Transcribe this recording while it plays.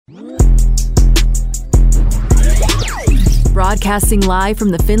Broadcasting live from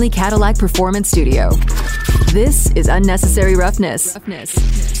the Finley Cadillac Performance Studio. This is Unnecessary Roughness.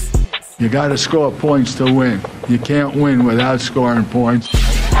 You got to score points to win. You can't win without scoring points.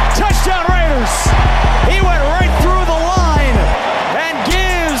 Touchdown Raiders! He went right through the line and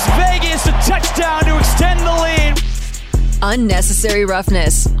gives Vegas a touchdown to extend the lead. Unnecessary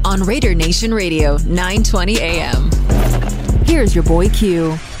Roughness on Raider Nation Radio, 920 AM. Here's your boy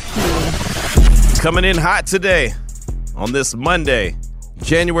Q. Coming in hot today on this Monday,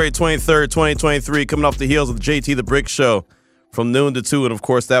 January 23rd, 2023, coming off the heels of the JT the Brick Show from noon to 2. And, of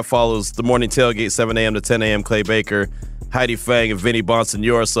course, that follows the morning tailgate, 7 a.m. to 10 a.m. Clay Baker, Heidi Fang, and Vinny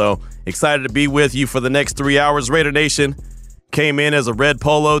Bonsignor. So excited to be with you for the next 3 hours. Raider Nation came in as a red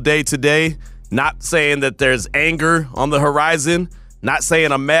polo day today. Not saying that there's anger on the horizon. Not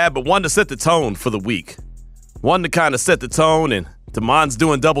saying I'm mad, but one to set the tone for the week. One to kind of set the tone, and Damon's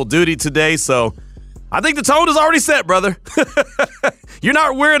doing double duty today, so I think the tone is already set, brother. You're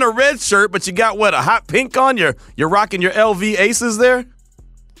not wearing a red shirt, but you got, what, a hot pink on? You're rocking your LV Aces there?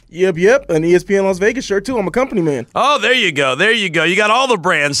 Yep. An ESPN Las Vegas shirt, too. I'm a company man. Oh, there you go. You got all the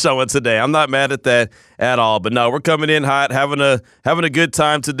brands showing today. I'm not mad at that at all. But, no, we're coming in hot, having a good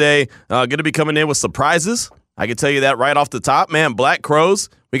time today. Going to be coming in with surprises. I can tell you that right off the top, man. Black Crowes.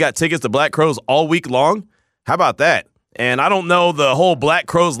 We got tickets to Black Crowes all week long. How about that? And I don't know the whole Black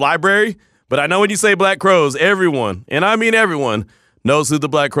Crowes library, but I know when you say Black Crowes, everyone, and I mean everyone, knows who the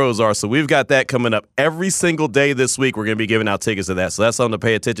Black Crowes are. So we've got that coming up every single day this week. We're going to be giving out tickets to that. So that's something to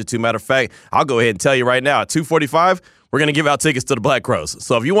pay attention to. Matter of fact, I'll go ahead and tell you right now, at 2:45, we're going to give out tickets to the Black Crowes.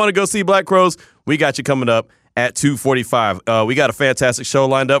 So if you want to go see Black Crowes, we got you coming up at 2:45. We got a fantastic show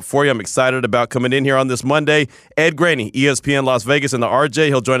lined up for you. I'm excited about coming in here on this Monday. Ed Graney, ESPN Las Vegas and the RJ.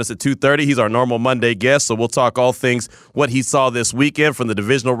 He'll join us at 2:30. He's our normal Monday guest, so we'll talk all things what he saw this weekend from the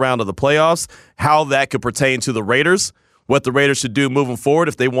divisional round of the playoffs, how that could pertain to the Raiders, what the Raiders should do moving forward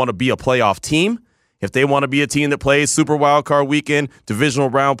if they want to be a playoff team, if they want to be a team that plays Super Wildcard Weekend, divisional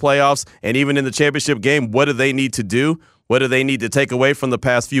round playoffs, and even in the championship game, what do they need to do? What do they need to take away from the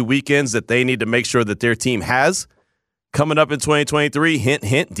past few weekends that they need to make sure that their team has? Coming up in 2023, hint,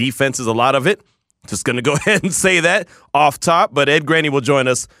 hint, defense is a lot of it. Just going to go ahead and say that off top. But Ed Graney will join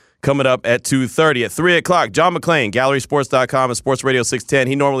us coming up at 2:30. At 3 o'clock, John McClain, GallerySports.com and Sports Radio 610.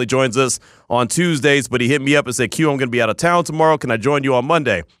 He normally joins us on Tuesdays, but he hit me up and said, Q, I'm going to be out of town tomorrow. Can I join you on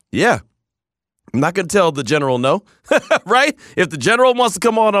Monday? Yeah. I'm not going to tell the general no, right? If the general wants to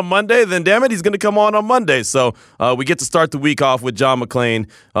come on Monday, then damn it, he's going to come on Monday. So we get to start the week off with John McClain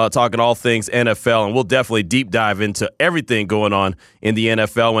talking all things NFL, and we'll definitely deep dive into everything going on in the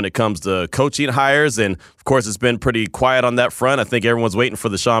NFL when it comes to coaching hires. And, of course, it's been pretty quiet on that front. I think everyone's waiting for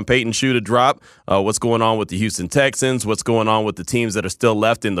the Sean Payton shoe to drop. What's going on with the Houston Texans, what's going on with the teams that are still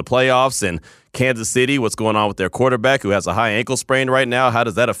left in the playoffs, and Kansas City, what's going on with their quarterback who has a high ankle sprain right now? How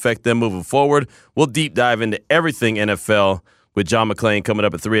does that affect them moving forward? We'll deep dive into everything NFL with John McClain coming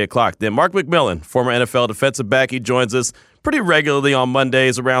up at 3 o'clock. Then Mark McMillan, former NFL defensive back, he joins us pretty regularly on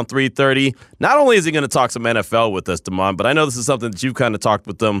Mondays around 3:30. Not only is he going to talk some NFL with us, Damon, but I know this is something that you've kind of talked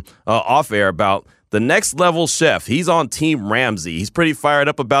with them off air about. The next level chef, he's on Team Ramsey. He's pretty fired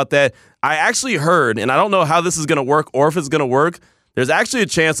up about that. I actually heard, and I don't know how this is going to work or if it's going to work, there's actually a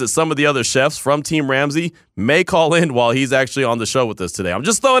chance that some of the other chefs from Team Ramsey may call in while he's actually on the show with us today. I'm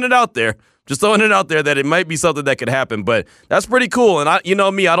just throwing it out there. That it might be something that could happen, but that's pretty cool. And you know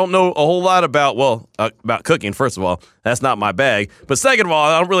me, I don't know a whole lot about cooking. First of all, that's not my bag. But second of all,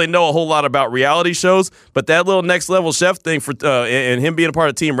 I don't really know a whole lot about reality shows. But that little next level chef thing for and him being a part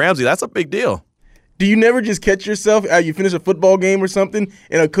of Team Ramsey, that's a big deal. Do you never just catch yourself, you finish a football game or something,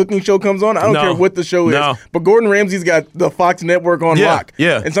 and a cooking show comes on? I don't care what the show is. But Gordon Ramsay's got the Fox Network on lock.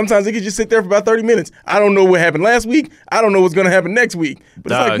 Yeah. And sometimes he can just sit there for about 30 minutes. I don't know what happened last week. I don't know what's going to happen next week.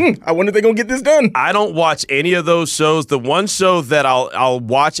 But it's like, I wonder if they're going to get this done. I don't watch any of those shows. The one show that I'll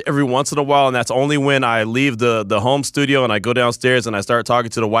watch every once in a while, and that's only when I leave the home studio and I go downstairs and I start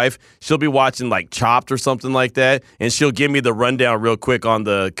talking to the wife. She'll be watching like Chopped or something like that, and she'll give me the rundown real quick on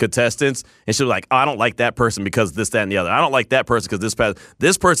the contestants. And she'll be like, I don't like that person because this, that, and the other. I don't like that person because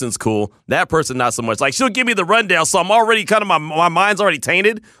this person's cool. That person, not so much. Like, she'll give me the rundown, so I'm already kind of, my mind's already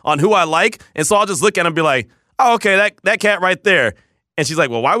tainted on who I like. And so I'll just look at him and be like, oh, okay, that cat right there. And she's like,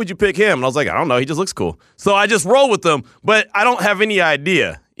 well, why would you pick him? And I was like, I don't know. He just looks cool. So I just roll with them, but I don't have any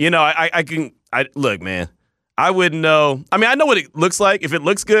idea. You know, look, man, I wouldn't know. I mean, I know what it looks like if it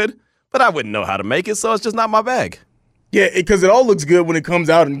looks good, but I wouldn't know how to make it, so it's just not my bag. Yeah, because it all looks good when it comes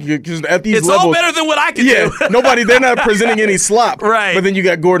out, and at these it's levels, all better than what I can do. They're not presenting any slop. Right. But then you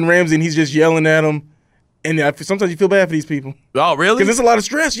got Gordon Ramsay, and he's just yelling at him. And sometimes you feel bad for these people. Oh, really? Because there's a lot of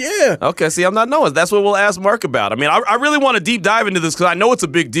stress, yeah. Okay, see, I'm not knowing. That's what we'll ask Mark about. I mean, I really want to deep dive into this because I know it's a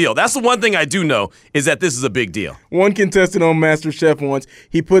big deal. That's the one thing I do know is that this is a big deal. One contestant on MasterChef once,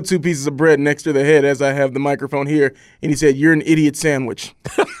 he put 2 pieces of bread next to the head as I have the microphone here, and he said, "You're an idiot sandwich."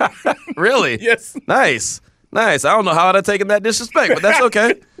 Really? Yes. Nice. I don't know how I'd have taken that disrespect, but that's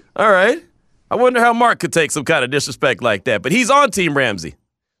okay. All right. I wonder how Mark could take some kind of disrespect like that. But he's on Team Ramsey.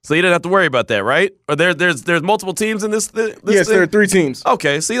 So you didn't have to worry about that, right? Or there's multiple teams in this yes, thing? there are 3 teams.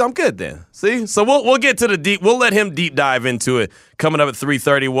 Okay, see, I'm good then. See, so we'll get to the deep. We'll let him deep dive into it coming up at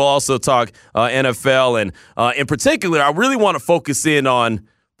 3:30. We'll also talk NFL, and in particular, I really want to focus in on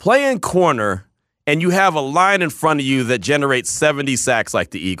playing corner, and you have a line in front of you that generates 70 sacks like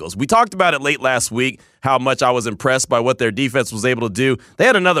the Eagles. We talked about it late last week, how much I was impressed by what their defense was able to do. They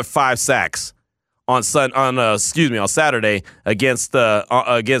had another 5 sacks on Saturday against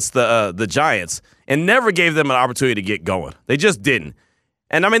the Giants, and never gave them an opportunity to get going. They just didn't.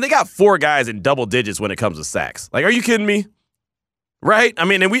 And I mean, they got 4 guys in double digits when it comes to sacks. Like, are you kidding me? Right? I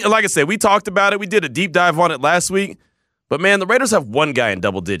mean, and like I said, we talked about it. We did a deep dive on it last week. But man, the Raiders have 1 guy in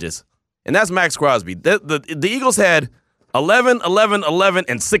double digits, and that's Max Crosby. The Eagles had 11, 11, 11,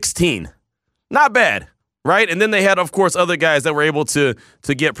 and 16. Not bad. Right? And then they had, of course, other guys that were able to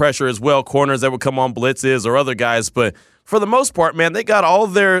get pressure as well, corners that would come on blitzes or other guys. But for the most part, man, they got all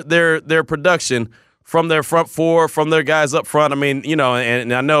their production from their front 4, from their guys up front. I mean,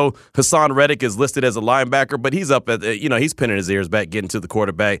 and I know Hassan Reddick is listed as a linebacker, but he's up at, he's pinning his ears back, getting to the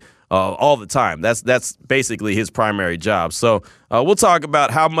quarterback all the time. That's basically his primary job. So we'll talk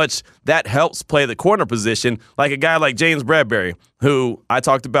about how much that helps play the corner position, like a guy like James Bradberry, who I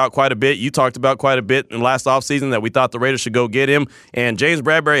talked about quite a bit. You talked about quite a bit in last offseason that we thought the Raiders should go get him. And James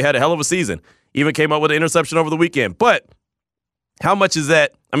Bradberry had a hell of a season. Even came up with an interception over the weekend. But how much is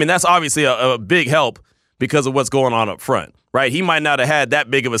that? I mean, that's obviously a big help because of what's going on up front, right? He might not have had that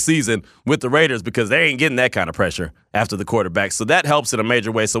big of a season with the Raiders because they ain't getting that kind of pressure after the quarterback. So that helps in a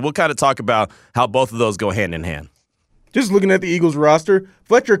major way. So we'll kind of talk about how both of those go hand in hand. Just looking at the Eagles roster,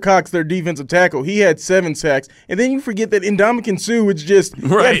 Fletcher Cox, their defensive tackle, he had 7 sacks. And then you forget that Ndamukong Suh, which just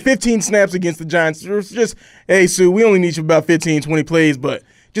had 15 snaps against the Giants. It was just, hey, Suh, we only need you about 15, 20 plays, but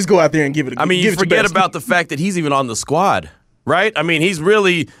just go out there and give it a go. I mean, you forget about the fact that he's even on the squad, right? I mean, he's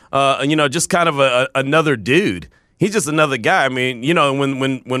really, just kind of another dude. He's just another guy. I mean,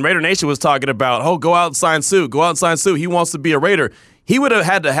 when Raider Nation was talking about, go out and sign Suh, he wants to be a Raider, he would have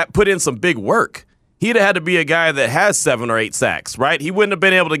had to put in some big work. He'd have had to be a guy that has 7 or 8 sacks, right? He wouldn't have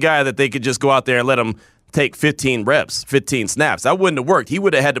been able to be a guy that they could just go out there and let him take 15 reps, 15 snaps. That wouldn't have worked. He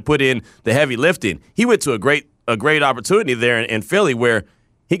would have had to put in the heavy lifting. He went to a great opportunity there in Philly where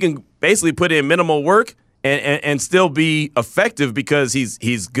he can basically put in minimal work and still be effective because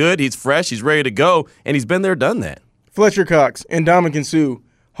he's good, he's fresh, he's ready to go, and he's been there, done that. Fletcher Cox, Ndamukong Suh,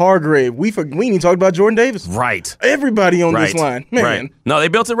 Hargrave. We ain't even talked about Jordan Davis. Right. Everybody on this line. Man. Right. No, they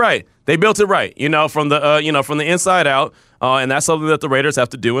built it right. From the inside out. And that's something that the Raiders have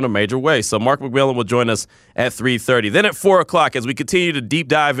to do in a major way. So Mark McMillan will join us at 3:30. Then at 4 o'clock, as we continue to deep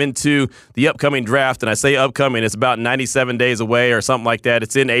dive into the upcoming draft, and I say upcoming, it's about 97 days away or something like that.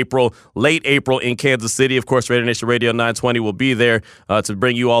 It's in April, late April in Kansas City. Of course, Raider Nation Radio 920 will be there to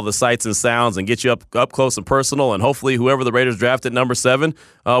bring you all the sights and sounds and get you up close and personal. And hopefully whoever the Raiders draft at number 7,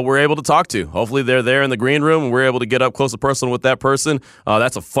 we're able to talk to. Hopefully they're there in the green room and we're able to get up close and personal with that person.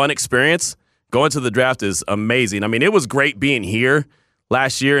 That's a fun experience. Going to the draft is amazing. I mean, it was great being here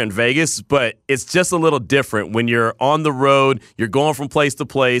last year in Vegas, but it's just a little different when you're on the road, you're going from place to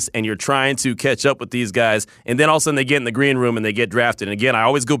place, and you're trying to catch up with these guys, and then all of a sudden they get in the green room and they get drafted. And again, I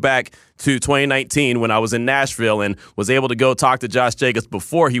always go back to 2019 when I was in Nashville and was able to go talk to Josh Jacobs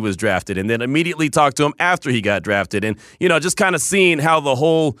before he was drafted and then immediately talk to him after he got drafted. And, just kind of seeing how the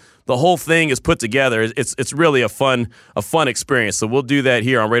whole thing is put together, it's really a fun experience. So we'll do that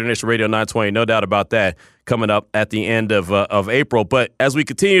here on Raider Nation Radio 920, no doubt about that, coming up at the end of April. But as we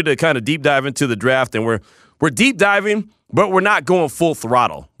continue to kind of deep dive into the draft, and we're deep diving, but we're not going full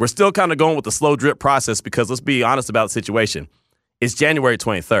throttle. We're still kind of going with the slow drip process because let's be honest about the situation. It's January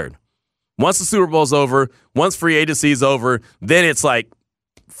 23rd. Once the Super Bowl's over, once free agency is over, then it's like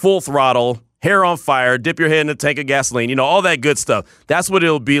full throttle, hair on fire, dip your head in a tank of gasoline, all that good stuff. That's what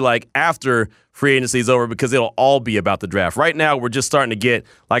it'll be like after free agency is over because it'll all be about the draft. Right now, we're just starting to get,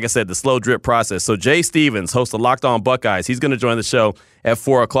 like I said, the slow drip process. So Jay Stevens, host of Locked On Buckeyes, he's going to join the show at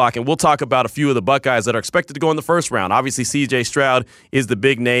 4 o'clock, and we'll talk about a few of the Buckeyes that are expected to go in the first round. Obviously, C.J. Stroud is the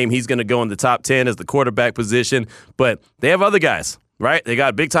big name. He's going to go in the top 10 as the quarterback position, but they have other guys. Right? They got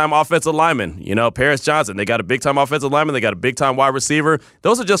a big-time offensive lineman, Paris Johnson. They got a big-time offensive lineman. They got a big-time wide receiver.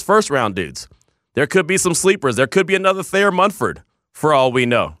 Those are just first-round dudes. There could be some sleepers. There could be another Thayer Munford, for all we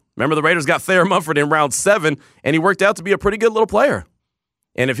know. Remember, the Raiders got Thayer Munford in round 7, and he worked out to be a pretty good little player.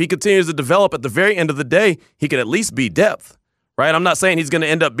 And if he continues to develop at the very end of the day, he could at least be depth, right? I'm not saying he's going to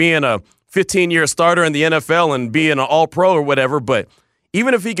end up being a 15-year starter in the NFL and being an all-pro or whatever, but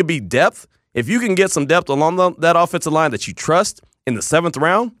even if he could be depth, if you can get some depth along that offensive line that you trust in the 7th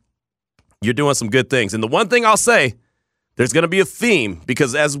round, you're doing some good things. And the one thing I'll say, there's going to be a theme,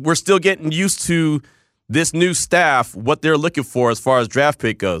 because as we're still getting used to this new staff, what they're looking for as far as draft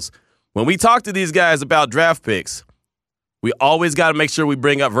pick goes. When we talk to these guys about draft picks, we always got to make sure we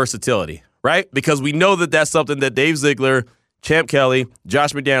bring up versatility, right? Because we know that that's something that Dave Ziegler, Champ Kelly,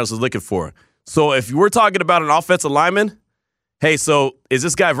 Josh McDaniels is looking for. So if we're talking about an offensive lineman, hey, so is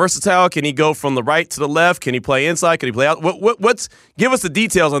this guy versatile? Can he go from the right to the left? Can he play inside? Can he play out? Give us the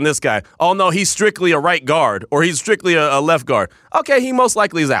details on this guy. Oh, no, he's strictly a right guard, or he's strictly a left guard. Okay, he most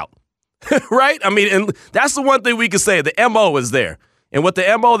likely is out, right? I mean, and that's the one thing we can say. The MO is there. And what the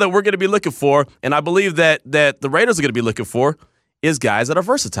MO that we're going to be looking for, and I believe that the Raiders are going to be looking for, is guys that are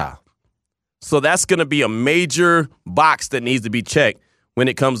versatile. So that's going to be a major box that needs to be checked when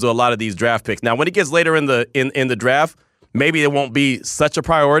it comes to a lot of these draft picks. Now, when it gets later in the draft, maybe it won't be such a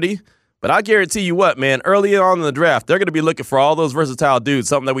priority, but I guarantee you what, man, early on in the draft, they're going to be looking for all those versatile dudes,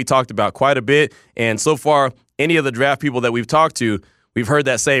 something that we talked about quite a bit. And so far, any of the draft people that we've talked to, we've heard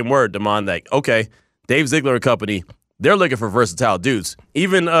that same word, Damon, like, okay, Dave Ziegler and company, they're looking for versatile dudes.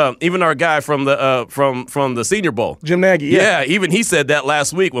 Even our guy from the Senior Bowl, Jim Nagy. Yeah, even he said that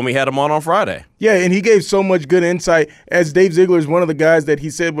last week when we had him on Friday. Yeah, and he gave so much good insight, as Dave Ziegler is one of the guys that he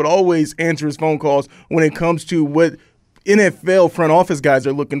said would always answer his phone calls when it comes to what NFL front office guys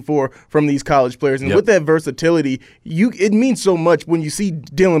are looking for from these college players. And with that versatility, it means so much when you see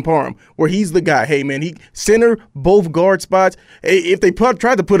Dylan Parham, where he's the guy. Hey, man, he center, both guard spots. If they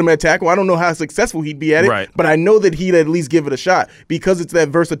tried to put him at tackle, I don't know how successful he'd be at it, right, but I know that he'd at least give it a shot, because it's that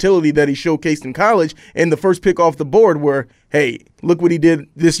versatility that he showcased in college and the first pick off the board where, hey, look what he did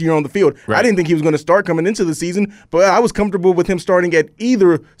this year on the field. Right. I didn't think he was going to start coming into the season, but I was comfortable with him starting at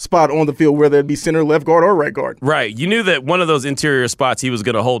either spot on the field, whether it be center, left guard, or right guard. Right. You knew that one of those interior spots he was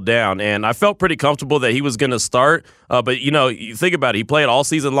going to hold down, and I felt pretty comfortable that he was going to start. But, you think about it. He played all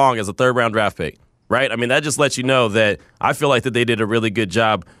season long as a third-round draft pick, right? I mean, that just lets you know that I feel like that they did a really good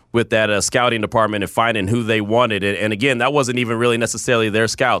job with that scouting department and finding who they wanted. And, again, that wasn't even really necessarily their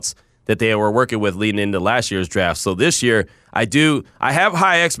scouts that they were working with leading into last year's draft. So this year, I have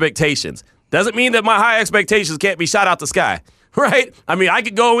high expectations. Doesn't mean that my high expectations can't be shot out the sky, right? I mean, I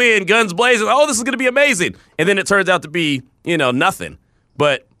could go in guns blazing, oh, this is going to be amazing, and then it turns out to be, nothing.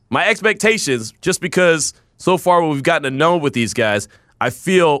 But my expectations, just because so far what we've gotten to know with these guys, I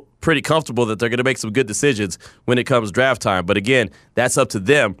feel pretty comfortable that they're going to make some good decisions when it comes draft time. But again, that's up to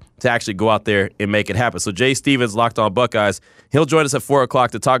them to actually go out there and make it happen. So Jay Stevens, Locked On Buckeyes, he'll join us at 4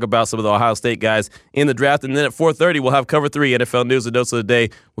 o'clock to talk about some of the Ohio State guys in the draft. And then at 4:30, we'll have Cover 3 NFL News and Notes of the Day.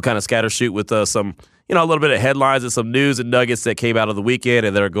 We'll kind of scatter shoot with some, a little bit of headlines and some news and nuggets that came out of the weekend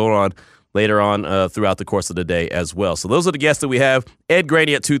and that are going on later on throughout the course of the day as well. So those are the guests that we have. Ed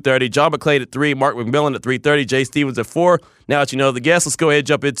Graney at 2:30, John McClain at 3, Mark McMillan at 3:30, Jay Stevens at 4. Now that you know the guests, let's go ahead and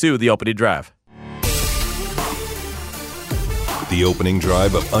jump into the opening drive. The opening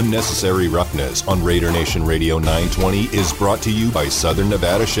drive of Unnecessary Roughness on Raider Nation Radio 920 is brought to you by Southern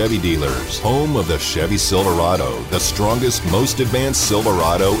Nevada Chevy Dealers, home of the Chevy Silverado, the strongest, most advanced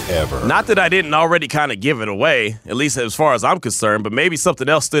Silverado ever. Not that I didn't already kind of give it away, at least as far as I'm concerned, but maybe something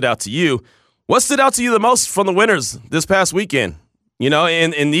else stood out to you. What stood out to you the most from the winners this past weekend?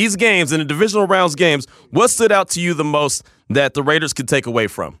 In these games, in the divisional rounds games, what stood out to you the most that the Raiders could take away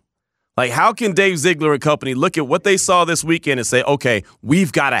from? Like, how can Dave Ziegler and company look at what they saw this weekend and say, okay,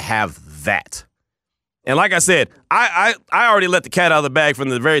 we've got to have that? And like I said, I already let the cat out of the bag from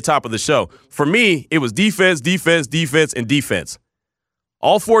the very top of the show. For me, it was defense, defense, defense, and defense.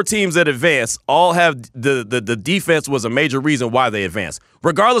 All 4 teams that advanced all have the defense was a major reason why they advanced,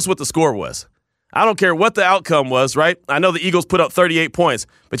 regardless what the score was. I don't care what the outcome was, right? I know the Eagles put up 38 points,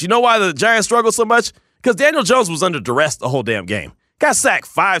 but you know why the Giants struggled so much? Because Daniel Jones was under duress the whole damn game. Got sacked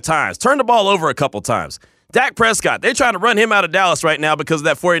 5 times, turned the ball over a couple times. Dak Prescott, they're trying to run him out of Dallas right now because of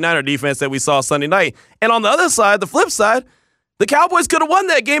that 49er defense that we saw Sunday night. And on the other side, the flip side, the Cowboys could have won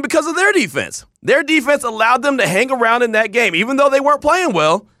that game because of their defense. Their defense allowed them to hang around in that game. Even though they weren't playing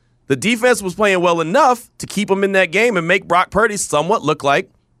well, the defense was playing well enough to keep them in that game and make Brock Purdy somewhat look like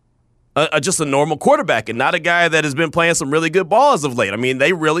just a normal quarterback and not a guy that has been playing some really good ball as of late. I mean,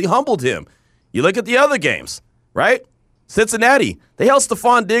 they really humbled him. You look at the other games, right? Cincinnati, they held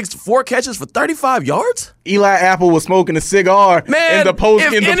Stephon Diggs to 4 catches for 35 yards. Eli Apple was smoking a cigar Man, in the post.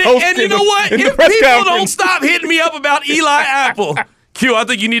 And you know what? If people don't stop hitting me up about Eli Apple, Q, I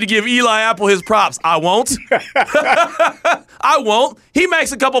think you need to give Eli Apple his props. I won't. I won't. He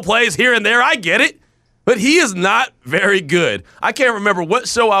makes a couple plays here and there. I get it. But he is not very good. I can't remember what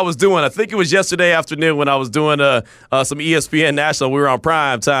show I was doing. I think it was yesterday afternoon when I was doing some ESPN National. We were on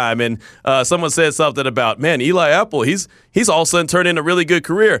prime time, and someone said something about, man, Eli Apple, he's all of a sudden turned in a really good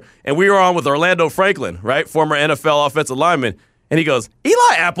career. And we were on with Orlando Franklin, right, former NFL offensive lineman. And he goes,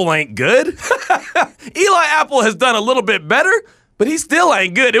 Eli Apple ain't good. Eli Apple has done a little bit better, but he still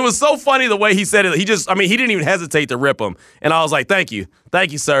ain't good. It was so funny the way he said it. He didn't even hesitate to rip him. And I was like, thank you,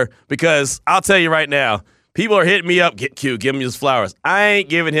 sir, because I'll tell you right now, people are hitting me up, get Q, give him his flowers. I ain't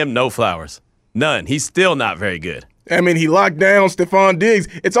giving him no flowers. None. He's still not very good. I mean, he locked down Stephon Diggs.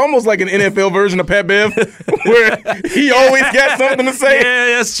 It's almost like an NFL version of Pat Bev, where he always got something to say.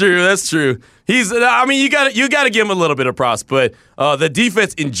 Yeah, that's true. That's true. You got to give him a little bit of props, but the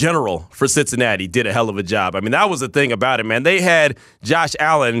defense in general for Cincinnati did a hell of a job. I mean, that was the thing about it, man. They had Josh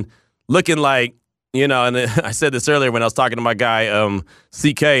Allen looking like, and I said this earlier when I was talking to my guy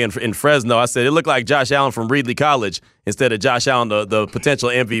CK in Fresno. I said it looked like Josh Allen from Reedley College instead of Josh Allen, the potential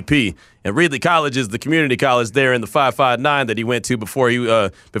MVP. And Reedley College is the community college there in the 559 that he went to before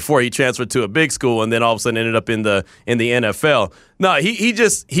he transferred to a big school and then all of a sudden ended up in the NFL. No, he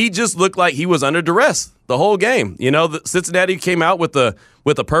just looked like he was under duress the whole game. The Cincinnati came out with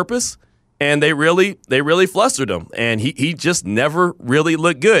a purpose. And they really flustered him. And he just never really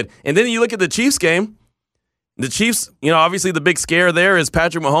looked good. And then you look at the Chiefs game. The Chiefs, obviously the big scare there is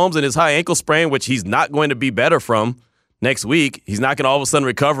Patrick Mahomes and his high ankle sprain, which he's not going to be better from next week. He's not going to all of a sudden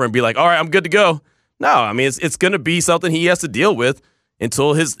recover and be like, all right, I'm good to go. No, I mean, it's going to be something he has to deal with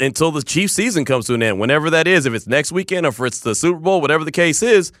until the Chiefs season comes to an end, whenever that is. If it's next weekend or if it's the Super Bowl, whatever the case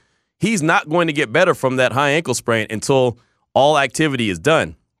is, he's not going to get better from that high ankle sprain until all activity is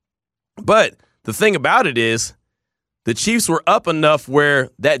done. But the thing about it is the Chiefs were up enough where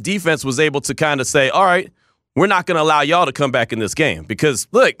that defense was able to kind of say, all right, we're not going to allow y'all to come back in this game. Because,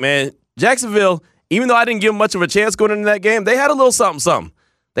 look, man, Jacksonville, even though I didn't give them much of a chance going into that game, they had a little something.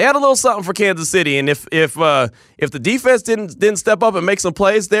 They had a little something for Kansas City. And if the defense didn't step up and make some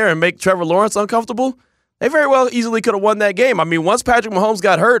plays there and make Trevor Lawrence uncomfortable, they very well easily could have won that game. I mean, once Patrick Mahomes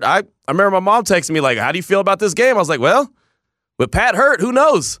got hurt, I remember my mom texting me like, how do you feel about this game? I was like, well, with Pat hurt, who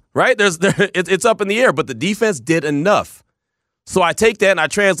knows, right? It's up in the air, but the defense did enough. So I take that and I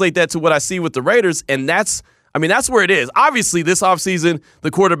translate that to what I see with the Raiders, and that's where it is. Obviously, this offseason, the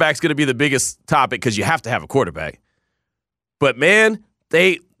quarterback's going to be the biggest topic because you have to have a quarterback. But, man,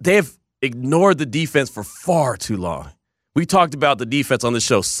 they've ignored the defense for far too long. We talked about the defense on the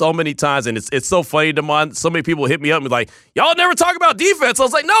show so many times, and it's so funny, Damon. So many people hit me up and be like, y'all never talk about defense. I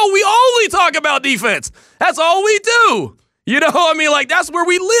was like, no, we only talk about defense. That's all we do. That's where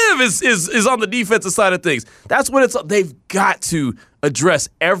we live is on the defensive side of things. That's what they've got to address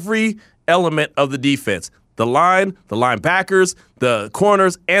every element of the defense. The line, the linebackers, the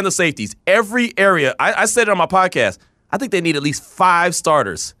corners, and the safeties. Every area. I said it on my podcast. I think they need at least 5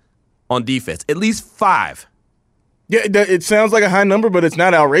 starters on defense. At least 5. Yeah, it sounds like a high number, but it's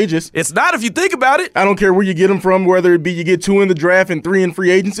not outrageous. It's not if you think about it. I don't care where you get them from, whether it be you get 2 in the draft and 3 in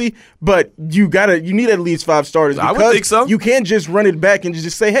free agency, but you need at least 5 starters. I would think so. You can't just run it back and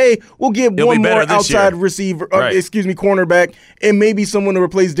just say, hey, we'll get one more outside receiver, cornerback, and maybe someone to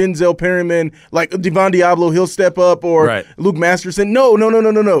replace Denzel Perryman, like Devon Diablo, he'll step up, or Luke Masterson. No.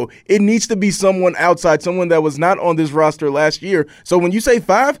 It needs to be someone outside, someone that was not on this roster last year. So when you say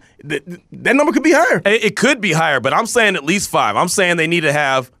 5, that number could be higher. It could be higher, but I'm saying at least 5. I'm saying they need to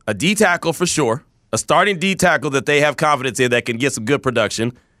have a D tackle for sure, a starting D tackle that they have confidence in that can get some good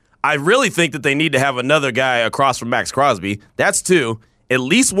production. I really think that they need to have another guy across from Max Crosby. That's 2. At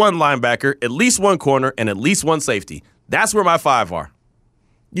least 1 linebacker, at least 1 corner, and at least 1 safety. That's where my 5 are.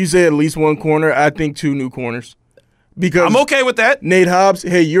 You say at least 1 corner. I think 2 new corners. Because I'm okay with that. Nate Hobbs,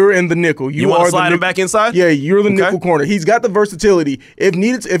 hey, you're in the nickel. You want to slide him back inside? Yeah, you're the nickel corner. He's got the versatility.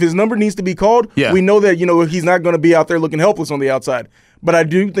 If his number needs to be called, we know that he's not going to be out there looking helpless on the outside. But I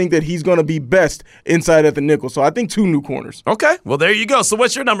do think that he's going to be best inside at the nickel. So I think 2 new corners. Okay, well there you go. So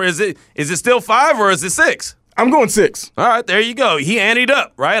what's your number? Is it still 5 or is it 6? I'm going 6. All right, there you go. He anteed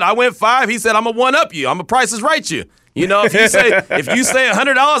up, right? I went 5. He said I'm a 1-up you. I'm a Price is Right you. If you say $100,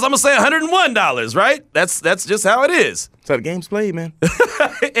 I'm gonna say $101, right? That's just how it is. That's how the game's played, man.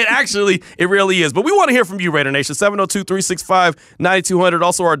 It really is. But we want to hear from you, Raider Nation. 702-365-9200.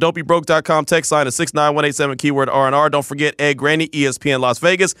 Also, our don'tbebroke.com text line is 69187 keyword R&R. Don't forget Ed Graney, ESPN Las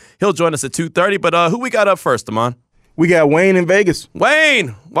Vegas. He'll join us at 2:30. But who we got up first, Damon? We got Wayne in Vegas.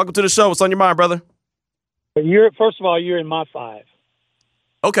 Wayne, welcome to the show. What's on your mind, brother? First of all, you're in my 5.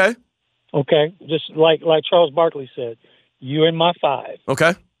 Okay. Okay, just like Charles Barkley said, you're in my 5.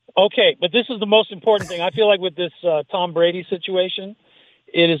 Okay. Okay, but this is the most important thing. I feel like with this Tom Brady situation,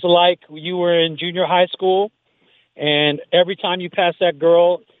 it is like you were in junior high school, and every time you passed that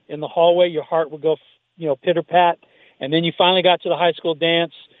girl in the hallway, your heart would go, pitter-pat, and then you finally got to the high school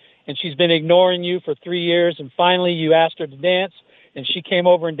dance, and she's been ignoring you for 3 years, and finally you asked her to dance, and she came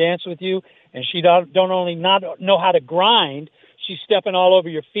over and danced with you, and she don't only not know how to grind, she's stepping all over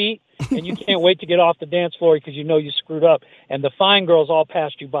your feet, and you can't wait to get off the dance floor because you know you screwed up, and the fine girls all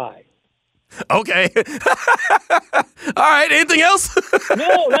passed you by. Okay. All right. Anything else?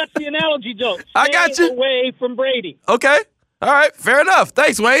 No, that's the analogy, joke. I got you. Stay away from Brady. Okay. All right. Fair enough.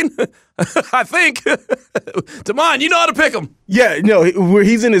 Thanks, Wayne. I think. Damon, you know how to pick them. Yeah, no, where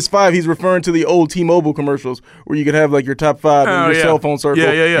he's in his 5, he's referring to the old T-Mobile commercials where you could have like your top 5 in your cell phone circle,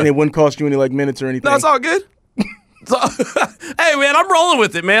 and it wouldn't cost you any like minutes or anything. No, it's all good. So, hey man, I'm rolling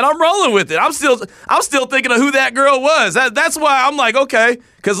with it, man. I'm rolling with it. I'm still thinking of who that girl was. That's why I'm like, okay,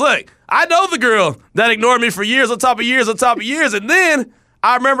 because look, I know the girl that ignored me for years on top of years on top of years, and then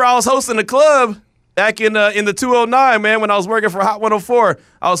I remember I was hosting a club back in the 209, man, when I was working for Hot 104.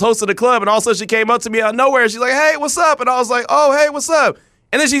 I was hosting a club, and all of a sudden she came up to me out of nowhere. She's like, "Hey, what's up?" And I was like, "Oh, hey, what's up?"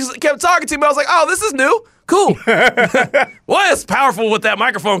 And then she kept talking to me. I was like, "Oh, this is new, cool." Well, it's powerful what that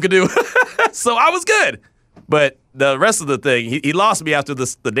microphone could do. So I was good. But the rest of the thing, he lost me after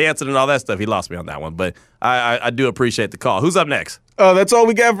the dancing and all that stuff. He lost me on that one. But I do appreciate the call. Who's up next? Oh, that's all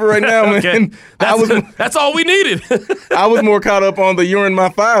we got for right now, man. Okay. That's all we needed. I was more caught up on the "you're in my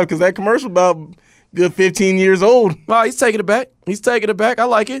 5" because that commercial about good 15 years old. Well, he's taking it back. I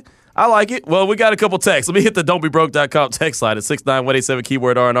like it. Well, we got a couple texts. Let me hit the don'tbebroke.com text line at 69187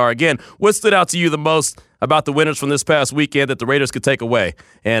 keyword R&R. Again, what stood out to you the most about the winners from this past weekend that the Raiders could take away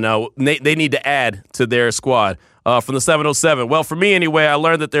and they need to add to their squad? From the 707. Well, for me anyway, I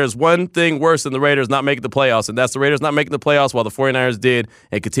learned that there's one thing worse than the Raiders not making the playoffs, and that's the Raiders not making the playoffs while the 49ers did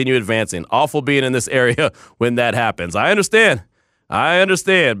and continue advancing. Awful being in this area when that happens. I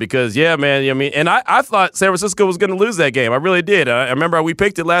understand because, yeah, man, I mean, and I thought San Francisco was going to lose that game. I really did. I remember we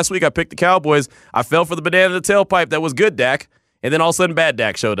picked it last week. I picked the Cowboys. I fell for the banana in the tailpipe that was good Dak, and then all of a sudden bad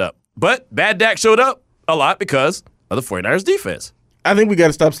Dak showed up. But bad Dak showed up a lot because of the 49ers defense. I think we got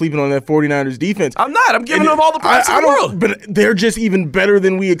to stop sleeping on that 49ers defense. I'm not. I'm giving them all the props in the world. But they're just even better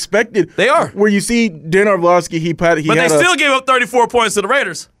than we expected. They are. Where you see Dan Orlovsky, but they still gave up 34 points to the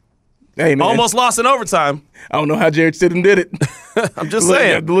Raiders. Hey, man. Almost lost in overtime. I don't know how Jared Stidham did it. I'm just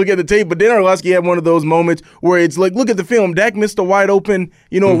saying. Look at the tape. But Dan Orlovsky had one of those moments where it's like, look at the film. Dak missed a wide open,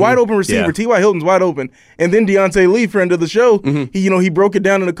 wide open receiver. Yeah. T.Y. Hilton's wide open. And then Deontay Lee, friend of the show, he broke it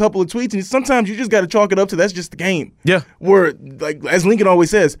down in a couple of tweets. And sometimes you just got to chalk it up to that's just the game. Yeah. Where, like, as Lincoln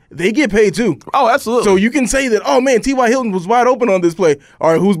always says, they get paid too. Oh, absolutely. So you can say that, oh, man, T.Y. Hilton was wide open on this play.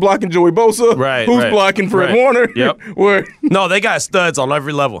 All right, who's blocking Joey Bosa? Right. Who's blocking Fred Warner? Yep. No, they got studs on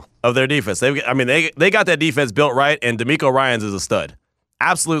every level of their defense. They got that defense built right, and DeMeco Ryans is a stud.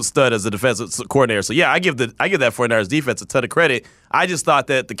 Absolute stud as a defensive coordinator. So, yeah, I give that 49ers defense a ton of credit. I just thought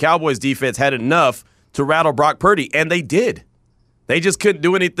that the Cowboys defense had enough to rattle Brock Purdy, and they did. They just couldn't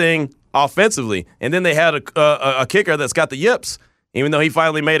do anything offensively. And then they had a kicker that's got the yips, even though he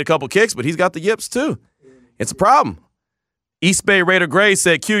finally made a couple kicks, but he's got the yips too. It's a problem. East Bay Raider Gray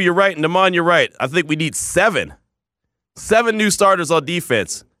said, Q, you're right, and Damon, you're right. I think we need 7 new starters on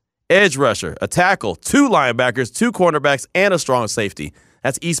defense. Edge rusher, a tackle, 2 linebackers, 2 cornerbacks, and a strong safety.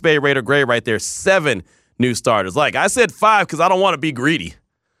 That's East Bay Raider Gray right there. 7 new starters. Like I said 5 because I don't want to be greedy,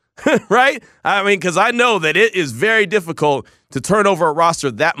 right? I mean, because I know that it is very difficult to turn over a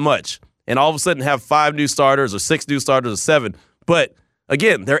roster that much and all of a sudden have 5 new starters or 6 new starters or 7. But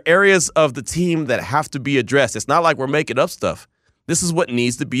again, there are areas of the team that have to be addressed. It's not like we're making up stuff. This is what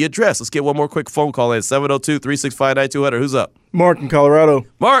needs to be addressed. Let's get one more quick phone call in. 702-365-9200. Who's up? Mark in Colorado.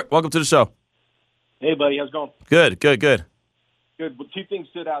 Mark, welcome to the show. Hey, buddy. How's it going? Good. Good. Well, 2 things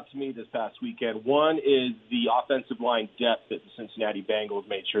stood out to me this past weekend. One is the offensive line depth that the Cincinnati Bengals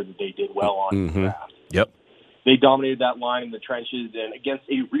made sure that they did well on in the draft. Yep. They dominated that line in the trenches and against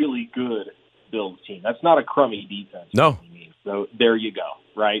a really good Bills team. That's not a crummy defense. No. So there you go,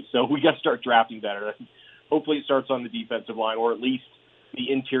 right? So we got to start drafting better. Hopefully it starts on the defensive line or at least the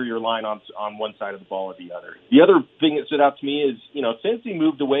interior line on one side of the ball or the other. The other thing that stood out to me is, since he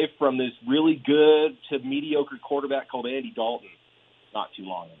moved away from this really good to mediocre quarterback called Andy Dalton not too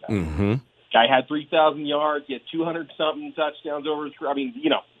long ago. Guy had 3,000 yards. He had 200-something touchdowns over his career. I mean,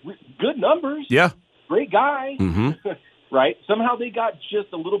 good numbers. Yeah. Great guy. Right? Somehow they got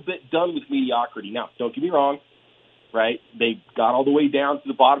just a little bit done with mediocrity. Now, don't get me wrong. right? They got all the way down to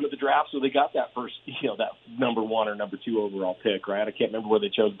the bottom of the draft, so they got that first, that number 1 or number 2 overall pick, right? I can't remember where they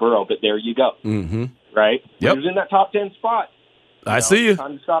chose Burrow, but there you go, right? Yep. It was in that top 10 spot. I see you. It's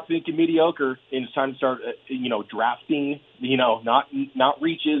time to stop thinking mediocre, and it's time to start, drafting, not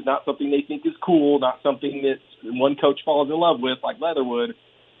reaches, not something they think is cool, not something that one coach falls in love with, like Leatherwood.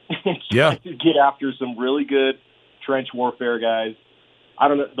 Yeah. To get after some really good trench warfare guys. I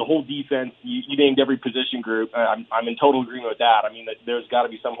don't know, the whole defense, you named every position group. I'm in total agreement with that. I mean, there's got to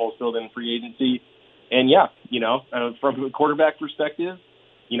be some holes filled in free agency. And, from a quarterback perspective,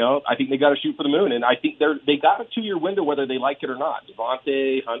 I think they got to shoot for the moon. And I think they got a 2-year window whether they like it or not.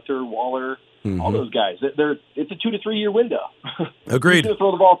 Devontae, Hunter, Waller, all those guys. It's a 2 to 3 year window. Agreed. Who's going to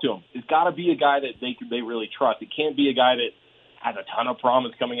throw the ball to them? It's got to be a guy that they really trust. It can't be a guy that has a ton of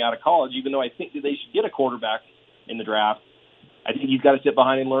promise coming out of college, even though I think that they should get a quarterback in the draft. I think you've got to sit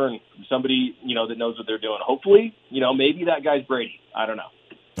behind and learn from somebody, that knows what they're doing. Hopefully, maybe that guy's Brady. I don't know.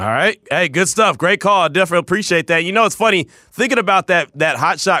 All right. Hey, good stuff. Great call. I definitely appreciate that. It's funny, thinking about that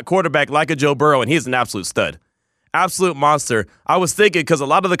hotshot quarterback like a Joe Burrow, and he's an absolute stud. Absolute monster. I was thinking, because a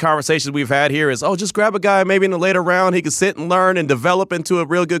lot of the conversations we've had here is, just grab a guy maybe in the later round. He can sit and learn and develop into a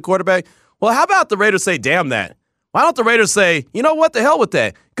real good quarterback. Well, how about the Raiders say, damn that? Why don't the Raiders say, you know what, the hell with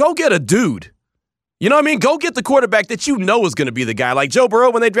that? Go get a dude. You know what I mean? Go get the quarterback that you know is going to be the guy. Like Joe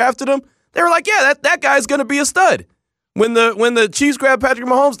Burrow, when they drafted him, they were like, yeah, that guy's going to be a stud. When the Chiefs grabbed Patrick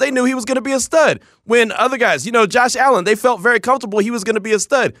Mahomes, they knew he was going to be a stud. When other guys, Josh Allen, they felt very comfortable he was going to be a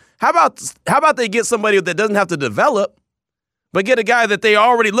stud. How about they get somebody that doesn't have to develop, but get a guy that they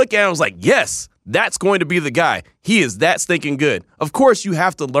already look at and was like, yes, that's going to be the guy. He is that stinking good. Of course, you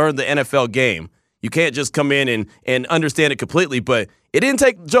have to learn the NFL game. You can't just come in and understand it completely, but it didn't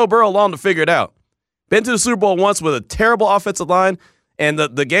take Joe Burrow long to figure it out. Been to the Super Bowl once with a terrible offensive line, and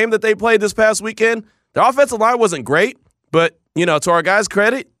the game that they played this past weekend, their offensive line wasn't great, but, to our guys'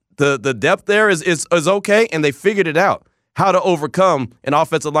 credit, the depth there is okay, and they figured it out, how to overcome an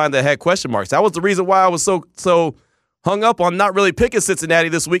offensive line that had question marks. That was the reason why I was so hung up on not really picking Cincinnati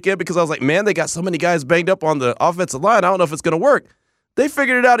this weekend, because I was like, man, they got so many guys banged up on the offensive line. I don't know if it's going to work. They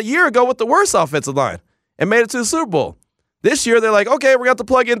figured it out a year ago with the worst offensive line and made it to the Super Bowl. This year, they're like, okay, we're going to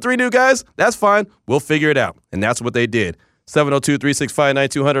plug in 3 new guys. That's fine. We'll figure it out. And that's what they did.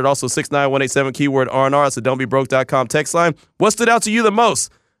 702-365-9200, also 69187, keyword R&R. That's the don'tbebroke.com text line. What stood out to you the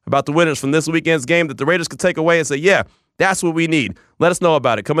most about the winners from this weekend's game that the Raiders could take away and say, yeah, that's what we need? Let us know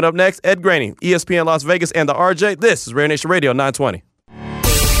about it. Coming up next, Ed Graney, ESPN Las Vegas, and the RJ. This is Raider Nation Radio 920.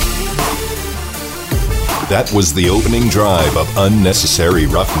 That was the opening drive of Unnecessary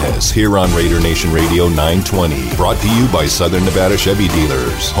Roughness here on Raider Nation Radio 920. Brought to you by Southern Nevada Chevy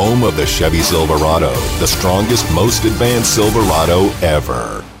Dealers, home of the Chevy Silverado, the strongest, most advanced Silverado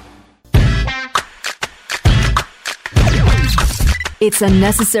ever. It's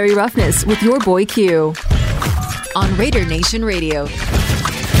Unnecessary Roughness with your boy Q on Raider Nation Radio.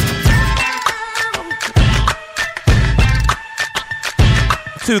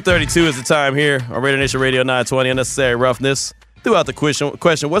 2:32 is the time here on Raider Nation Radio 920. Unnecessary Roughness. Throughout the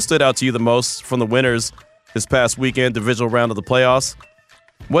question, what stood out to you the most from the winners this past weekend, divisional round of the playoffs?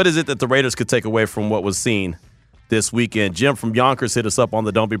 What is it that the Raiders could take away from what was seen this weekend? Jim from Yonkers hit us up on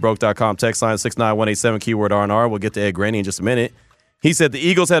the don'tbebroke.com text line, 69187, keyword R&R. We'll get to Ed Graney in just a minute. He said the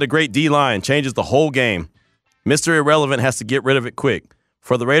Eagles had a great D-line, changes the whole game. Mr. Irrelevant has to get rid of it quick.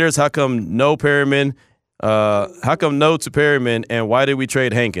 For the Raiders, how come no Perryman? How come no to Perryman, and why did we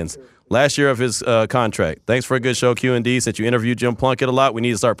trade Hankins? Last year of his contract. Thanks for a good show, Q&D. Since you interviewed Jim Plunkett a lot, we need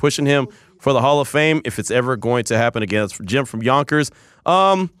to start pushing him for the Hall of Fame if it's ever going to happen again. It's Jim from Yonkers.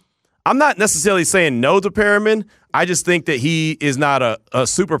 I'm not necessarily saying no to Perryman. I just think that he is not a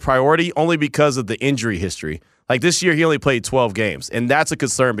super priority only because of the injury history. Like this year, he only played 12 games, and that's a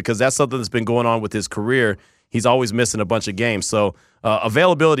concern because that's something that's been going on with his career. He's always missing a bunch of games. So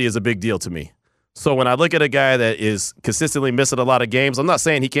availability is a big deal to me. So when I look at a guy that is consistently missing a lot of games, I'm not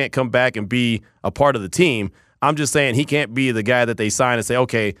saying he can't come back and be a part of the team. I'm just saying he can't be the guy that they sign and say,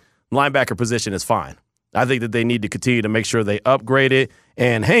 okay, linebacker position is fine. I think that they need to continue to make sure they upgrade it.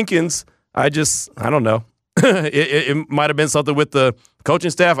 And Hankins, I don't know. it might have been something with the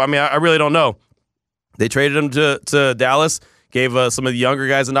coaching staff. I mean, I really don't know. They traded him to Dallas, gave some of the younger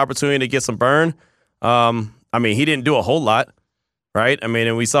guys an opportunity to get some burn. I mean, he didn't do a whole lot. Right? I mean,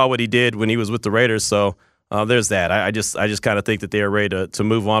 and we saw what he did when he was with the Raiders, so there's that. I just kind of think that they are ready to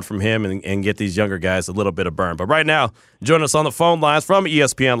move on from him and get these younger guys a little bit of burn. But right now, joining us on the phone lines from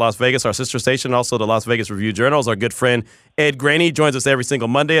ESPN Las Vegas, our sister station, also the Las Vegas Review-Journal, is our good friend Ed Graney. Joins us every single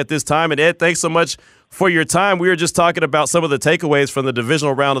Monday at this time. And Ed, thanks so much for your time. We were just talking about some of the takeaways from the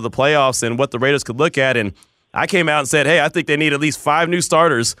divisional round of the playoffs and what the Raiders could look at. And I came out and said, hey, I think they need at least 5 new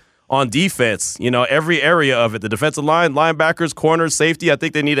starters on defense. Every area of it, the defensive line, linebackers, corners, safety. I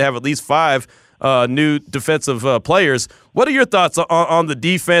think they need to have at least 5 new defensive players. What are your thoughts on the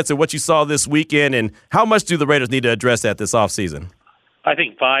defense and what you saw this weekend, and how much do the Raiders need to address that this offseason? I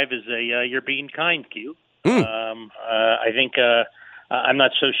think 5 is you're being kind, Q. I think I'm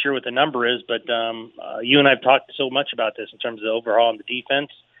not so sure what the number is, but you and I have talked so much about this in terms of the overhaul on the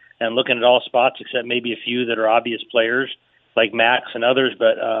defense and looking at all spots except maybe a few that are obvious players like Max and others.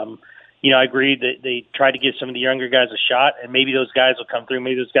 But, I agree that they try to give some of the younger guys a shot, and maybe those guys will come through.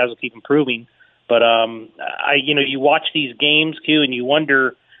 Maybe those guys will keep improving. But, you watch these games, Q, and you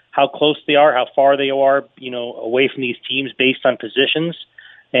wonder how close they are, how far they are, away from these teams based on positions.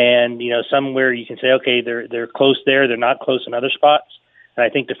 And, somewhere you can say, okay, they're close there. They're not close in other spots. And I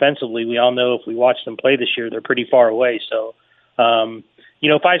think defensively, we all know if we watch them play this year, they're pretty far away. So, 5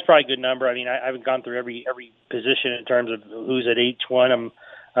 is probably a good number. I mean, I haven't gone through every position in terms of who's at each one. I'm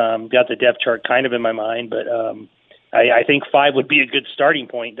got the depth chart kind of in my mind, but I think 5 would be a good starting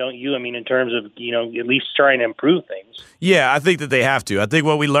point, don't you? I mean, in terms of, at least trying to improve things. Yeah, I think that they have to. I think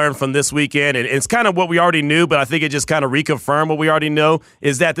what we learned from this weekend, and it's kind of what we already knew, but I think it just kind of reconfirmed what we already know,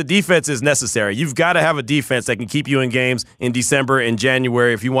 is that the defense is necessary. You've got to have a defense that can keep you in games in December and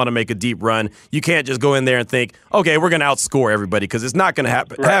January if you want to make a deep run. You can't just go in there and think, okay, we're going to outscore everybody, because it's not going to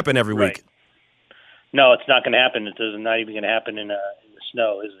happen every week. No, it's not going to happen. It's not even going to happen in the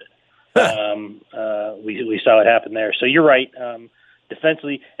snow, is it? We saw it happen there. So you're right.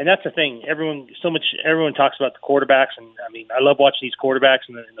 Defensively, and that's the thing. Everyone talks about the quarterbacks, and I mean, I love watching these quarterbacks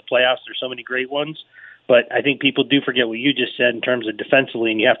in the playoffs. There's so many great ones, but I think people do forget what you just said in terms of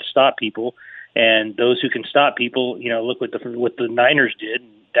defensively, and you have to stop people. And those who can stop people, look what the Niners did.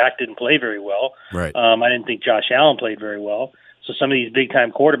 Dak didn't play very well. Right. I didn't think Josh Allen played very well. So some of these big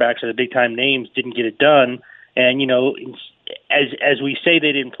time quarterbacks or the big time names didn't get it done. And as we say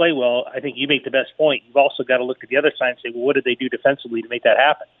they didn't play well, I think you make the best point. You've also got to look at the other side and say, well, what did they do defensively to make that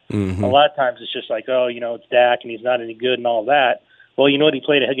happen? Mm-hmm. A lot of times it's just like, it's Dak and he's not any good and all that. Well, you know what? He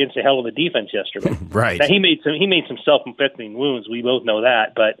played against a hell of a defense yesterday. Right. Now, he made some self-inflicting wounds. We both know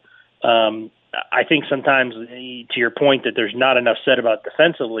that. But I think sometimes, to your point, that there's not enough said about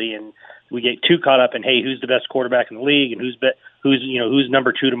defensively, and we get too caught up in, hey, who's the best quarterback in the league, and who's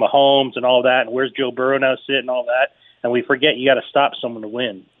number 2 to Mahomes and all that, and where's Joe Burrow now sit and all that, and we forget you got to stop someone to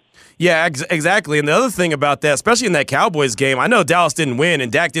win. Yeah, exactly. And the other thing about that, especially in that Cowboys game, I know Dallas didn't win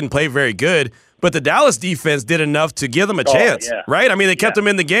and Dak didn't play very good, but the Dallas defense did enough to give them a chance, right? I mean, they kept him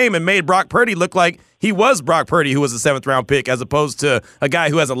in the game and made Brock Purdy look like he was Brock Purdy, who was a 7th-round pick, as opposed to a guy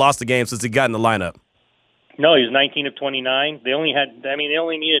who hasn't lost a game since he got in the lineup. No, he was 19 of 29. They only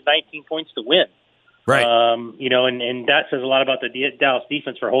needed 19 points to win. Right. And that says a lot about the Dallas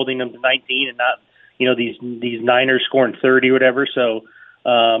defense for holding them to 19 and not, these Niners scoring 30 or whatever. So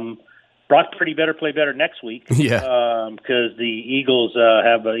Brock Purdy better play better next week. Yeah. Because the Eagles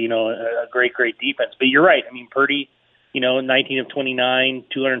have a great defense. But you're right. I mean, Purdy, 19 of 29,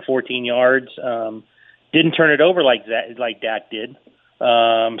 214 yards. Didn't turn it over like Dak did.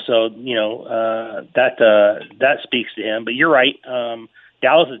 That speaks to him. But you're right.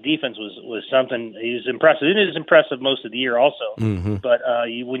 Dallas' defense was something. He was impressive. It is impressive most of the year also. Mm-hmm. But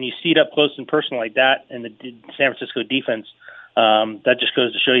when you see it up close and personal like that and the San Francisco defense, that just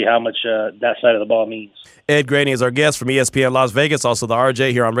goes to show you how much that side of the ball means. Ed Graney is our guest from ESPN Las Vegas, also the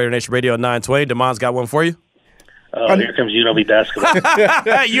RJ here on Raider Nation Radio at 920. Damon's got one for you. Here comes UNLV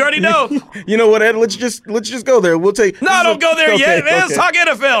basketball. You already know. You know what, Ed? Let's just go there. We'll take. No, don't go there yet, man. Let's talk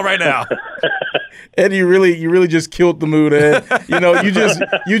NFL right now. Ed, you really just killed the mood, Ed.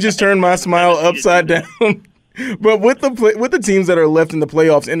 You just turned my smile upside down. But with the teams that are left in the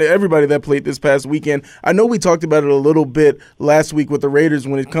playoffs and everybody that played this past weekend, I know we talked about it a little bit last week with the Raiders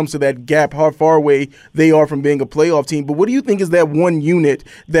when it comes to that gap, how far away they are from being a playoff team. But what do you think is that one unit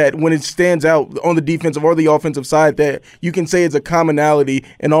that when it stands out on the defensive or the offensive side that you can say is a commonality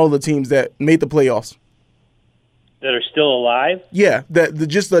in all the teams that made the playoffs? That are still alive? Yeah,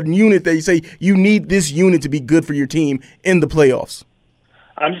 just a unit that you say you need this unit to be good for your team in the playoffs.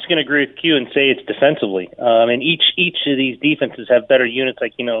 I'm just going to agree with Q and say it's defensively. And each of these defenses have better units.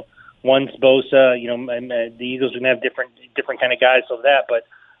 Like one's Bosa. And the Eagles are going to have different kind of guys of that. But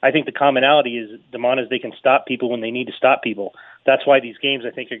I think the commonality is they can stop people when they need to stop people. That's why these games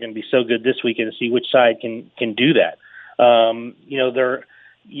I think are going to be so good this weekend to see which side can do that.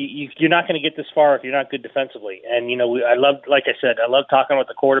 You're not going to get this far if you're not good defensively. And I love talking about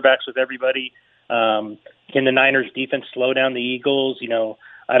the quarterbacks with everybody. Can the Niners defense slow down the Eagles?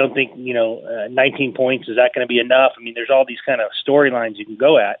 I don't think, 19 points, is that going to be enough? I mean, there's all these kind of storylines you can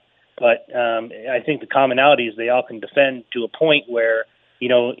go at. But I think the commonality is they all can defend to a point where,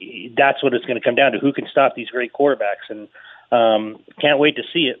 that's what it's going to come down to, who can stop these great quarterbacks. And can't wait to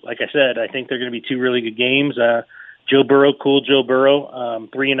see it. Like I said, I think they're going to be two really good games. Joe Burrow,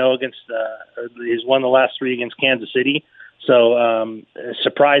 3-0 against he's won the last 3 against Kansas City. So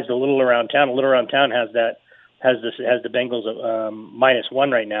surprised a little around town. A little around town has the Bengals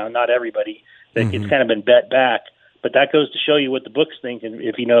 -1 right now. Not everybody. It's kind of been bet back. But that goes to show you what the books think, and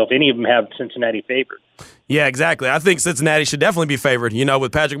if any of them have Cincinnati favored. Yeah, exactly. I think Cincinnati should definitely be favored.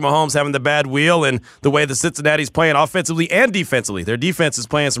 With Patrick Mahomes having the bad wheel and the way the Cincinnati's playing offensively and defensively. Their defense is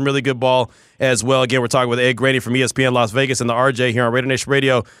playing some really good ball as well. Again, we're talking with Ed Graney from ESPN Las Vegas and the RJ here on Raider Nation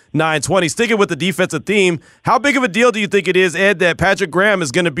Radio 920. Sticking with the defensive theme, how big of a deal do you think it is, Ed, that Patrick Graham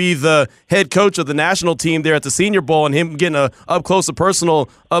is going to be the head coach of the national team there at the Senior Bowl and him getting a up-close and personal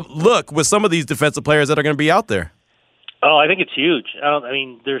look with some of these defensive players that are going to be out there? Oh, I think it's huge.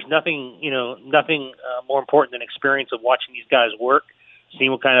 There's nothing more important than experience of watching these guys work, seeing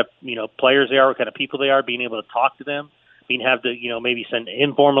what kind of, players they are, what kind of people they are, being able to talk to them, have to, maybe send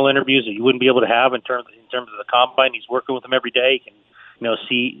informal interviews that you wouldn't be able to have in terms of the combine. He's working with them every day. He can,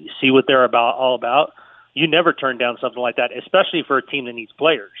 see what they're all about. You never turn down something like that, especially for a team that needs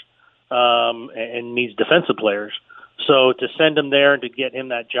players, and needs defensive players. So to send him there and to get him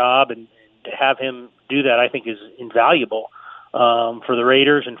that job and to have him do that, I think is invaluable for the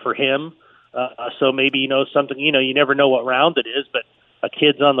Raiders and for him. So maybe, something, you never know what round it is, but a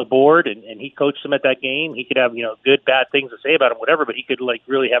kid's on the board and he coached them at that game. He could have, good, bad things to say about him, whatever, but he could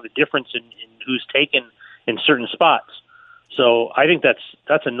really have a difference in who's taken in certain spots. So I think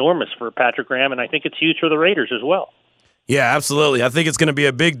that's enormous for Patrick Graham, and I think it's huge for the Raiders as well. Yeah, absolutely. I think it's going to be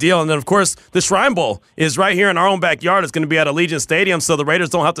a big deal. And then, of course, the Shrine Bowl is right here in our own backyard. It's going to be at Allegiant Stadium, so the Raiders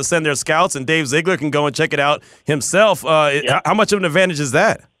don't have to send their scouts, and Dave Ziegler can go and check it out himself. How much of an advantage is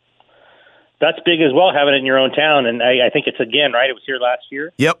that? That's big as well, having it in your own town. And I think it's, again, right, it was here last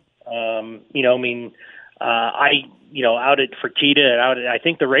year. Yep. Out at Fertitta, I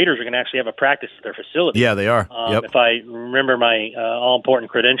think the Raiders are going to actually have a practice at their facility. Yeah, they are. Yep. If I remember my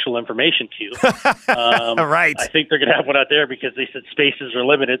all-important credential information cue. Right. I think they're going to have one out there because they said spaces are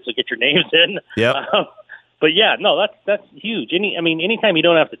limited, so get your names in. Yep. But yeah, no, that's huge. Anytime you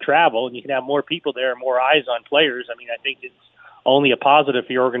don't have to travel and you can have more people there, more eyes on players, I think it's only a positive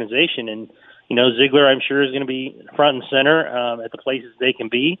for your organization. And, Ziegler, I'm sure, is going to be front and center at the places they can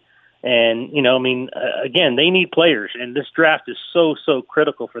be. And, again, they need players, and this draft is so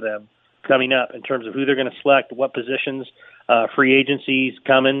critical for them coming up in terms of who they're going to select, what positions, free agencies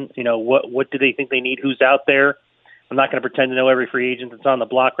coming, what do they think they need, who's out there. I'm not going to pretend to know every free agent that's on the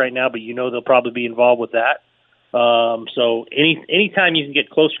block right now, but they'll probably be involved with that. So anytime you can get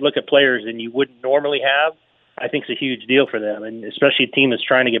closer look at players than you wouldn't normally have, I think it's a huge deal for them, and especially a team that's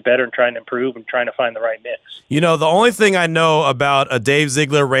trying to get better and trying to improve and trying to find the right mix. The only thing I know about a Dave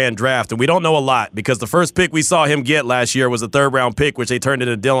Ziegler ran draft, and we don't know a lot because the first pick we saw him get last year was a third-round pick, which they turned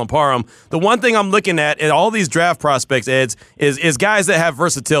into Dylan Parham. The one thing I'm looking at in all these draft prospects, Eds, is guys that have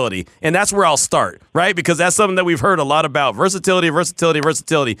versatility, and that's where I'll start, right? Because that's something that we've heard a lot about, versatility.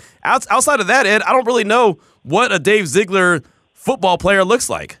 Outside of that, Ed, I don't really know what a Dave Ziegler football player looks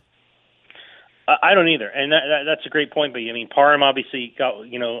like. I don't either, and that's a great point. But Parham obviously got,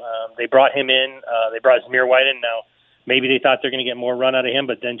 they brought him in. They brought Zamir White in. Now, maybe they thought they're going to get more run out of him,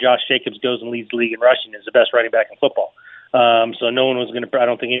 but then Josh Jacobs goes and leads the league in rushing as the best running back in football. So no one was going to. I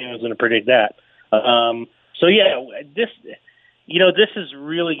don't think anyone was going to predict that. This is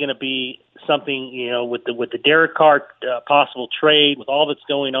really going to be something. With the Derek Carr possible trade, with all that's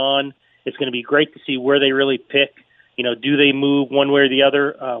going on, it's going to be great to see where they really pick. Do they move one way or the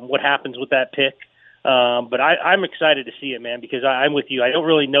other? What happens with that pick? But I'm excited to see it, man, because I'm with you. I don't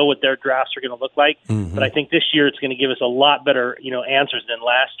really know what their drafts are going to look like, but I think this year it's going to give us a lot better, answers than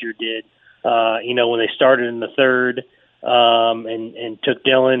last year did. When they started in the third and took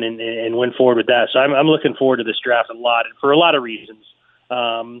Dylan and went forward with that. So I'm looking forward to this draft a lot, and for a lot of reasons.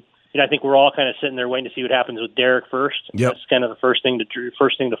 I think we're all kind of sitting there waiting to see what happens with Derek first. Yep. That's kind of the first thing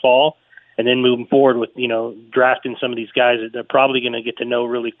to fall. And then moving forward with, drafting some of these guys that they're probably going to get to know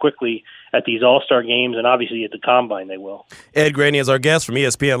really quickly at these All-Star games, and obviously at the Combine they will. Ed Graney is our guest from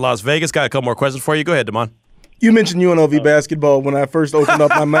ESPN Las Vegas. Got a couple more questions for you. Go ahead, Damon. You mentioned UNLV basketball when I first opened up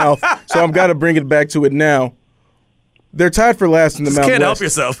my mouth, so I've got to bring it back to it now. They're tied for last in the Mountain West. Can't help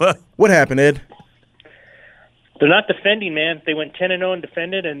yourself, huh? What happened, Ed? They're not defending, man. They went 10-0 and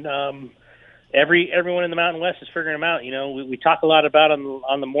defended, and everyone in the Mountain West is figuring them out. We talk a lot about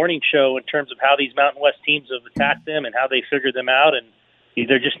on the morning show in terms of how these Mountain West teams have attacked them and how they figured them out. And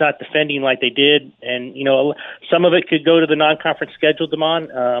they're just not defending like they did. And, some of it could go to the non-conference schedule,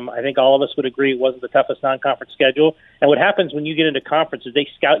 Damon. I think all of us would agree it wasn't the toughest non-conference schedule. And what happens when you get into conference is they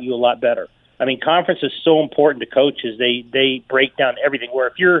scout you a lot better. I mean, conference is so important to coaches. They break down everything. Where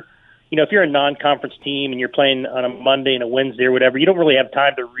if you're a non-conference team and you're playing on a Monday and a Wednesday or whatever, you don't really have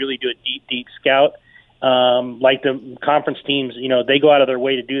time to really do a deep scout. Like the conference teams, they go out of their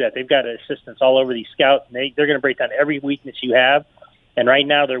way to do that. They've got assistants all over these scouts, and they're going to break down every weakness you have. And right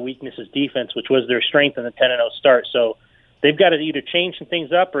now their weakness is defense, which was their strength in the 10-0 start. So they've got to either change some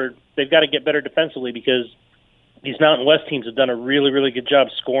things up or they've got to get better defensively, because these Mountain West teams have done a really, really good job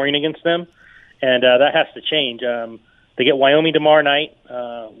scoring against them, and that has to change. They get Wyoming tomorrow night.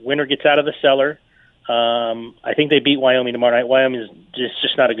 Winner gets out of the cellar. I think they beat Wyoming tomorrow night. Wyoming is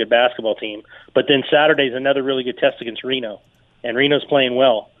just not a good basketball team. But then Saturday's another really good test against Reno, and Reno's playing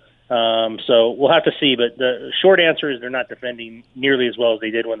well. So we'll have to see. But the short answer is they're not defending nearly as well as they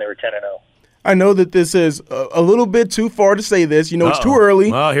did when they were 10-0. I know that this is a little bit too far to say this. It's too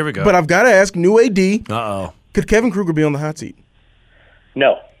early. Oh, here we go. But I've got to ask, new AD. Uh-oh. Could Kevin Kruger be on the hot seat?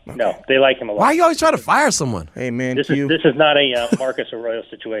 No. Okay. No, they like him a lot. Why are you always trying to fire someone? Hey, man, this is not a Marcus Arroyo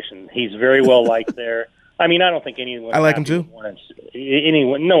situation. He's very well liked there. I mean, I don't think anyone. I like him too.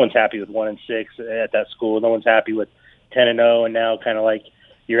 No one's happy with 1-6 at that school. No one's happy with 10-0, and now kind of like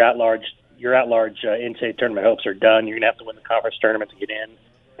your at-large NCAA tournament hopes are done. You're gonna have to win the conference tournament to get in.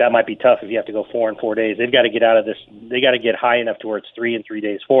 That might be tough if you have to go 4 in 4 days. They've got to get out of this. They got to get high enough to where it's 3 in 3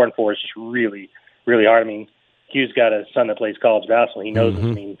 days. 4 in 4 is just really, really hard. I mean, Q's got a son that plays college basketball. He knows this. I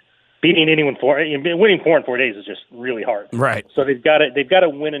mean, winning 4 in 4 days is just really hard. Right. So they've got to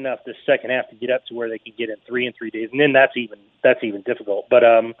win enough this second half to get up to where they can get in 3 in 3 days, and then that's even difficult. But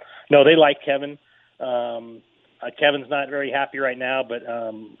no, they like Kevin. Kevin's not very happy right now, but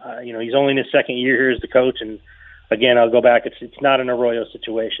he's only in his second year here as the coach, and again, I'll go back. It's not an Arroyo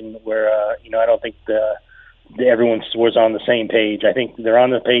situation where I don't think everyone was on the same page. I think they're on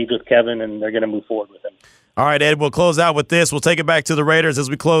the page with Kevin, and they're going to move forward with him. All right, Ed, we'll close out with this. We'll take it back to the Raiders as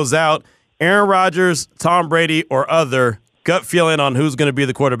we close out. Aaron Rodgers, Tom Brady, or other, gut feeling on who's going to be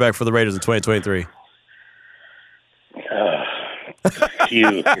the quarterback for the Raiders in 2023?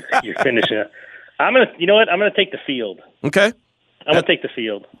 You're finishing it. I'm gonna take the field. Okay. I'm gonna take the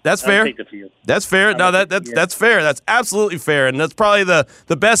field. That's fair. Take the field. That's fair. No, that's fair. That's absolutely fair, and that's probably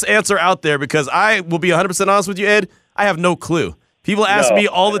the best answer out there, because I will be 100% honest with you, Ed. I have no clue. People ask me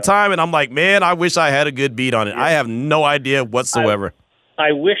all the time, and I'm like, man, I wish I had a good beat on it. Yeah. I have no idea whatsoever.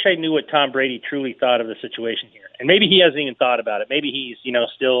 I wish I knew what Tom Brady truly thought of the situation here. And maybe he hasn't even thought about it. Maybe he's,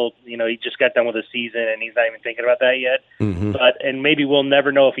 still, he just got done with the season and he's not even thinking about that yet. Mm-hmm. And maybe we'll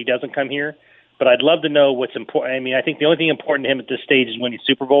never know if he doesn't come here. But I'd love to know what's important. I mean, I think the only thing important to him at this stage is winning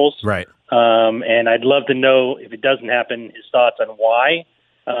Super Bowls. Right. And I'd love to know, if it doesn't happen, his thoughts on why.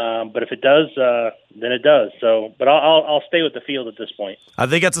 But if it does, then it does. So, but I'll stay with the field at this point. I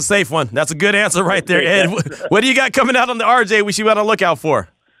think that's a safe one. That's a good answer right there, Ed. What do you got coming out on the RJ we should be on the lookout for?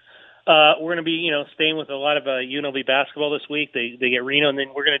 We're going to be, staying with a lot of UNLV basketball this week. They get Reno, and then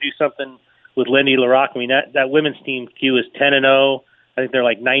we're going to do something with Lindy LaRocque. I mean, that women's team, Q, is 10-0. I think they're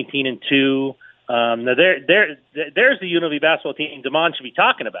like 19-2. Now there's the UNLV basketball team Damon should be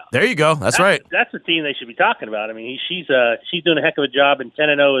talking about. There you go. That's right. That's the team they should be talking about. I mean, she's doing a heck of a job, and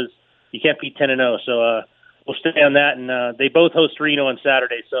 10-0 is, you can't beat 10-0. So we'll stay on that, and they both host Reno on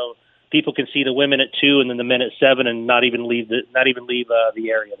Saturday, so people can see the women at 2 and then the men at 7, and not even leave the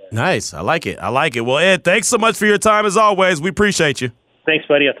area there. Nice. I like it. Well, Ed, thanks so much for your time as always. We appreciate you. Thanks,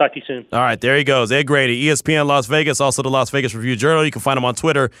 buddy. I'll talk to you soon. All right, there he goes. Ed Grady, ESPN Las Vegas, also the Las Vegas Review-Journal. You can find him on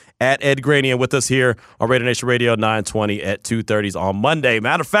Twitter at Ed Grady, and with us here on Raider Nation Radio 920 at 2:30 on Monday.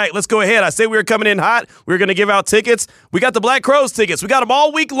 Matter of fact, let's go ahead. I said we were coming in hot. We were going to give out tickets. We got the Black Crowes tickets. We got them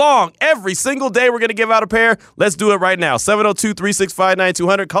all week long. Every single day we're going to give out a pair. Let's do it right now.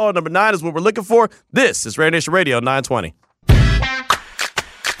 702-365-9200. Caller number 9 is what we're looking for. This is Raider Nation Radio 920.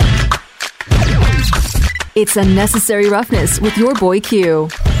 It's Unnecessary Roughness with your boy Q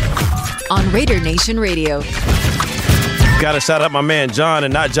on Raider Nation Radio. Got to shout out my man John,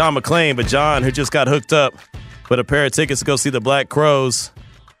 and not John McClain, but John, who just got hooked up with a pair of tickets to go see the Black Crowes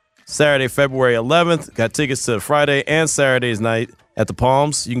Saturday, February 11th. Got tickets to Friday and Saturday's night at the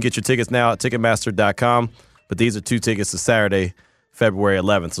Palms. You can get your tickets now at Ticketmaster.com, but these are 2 tickets to Saturday, February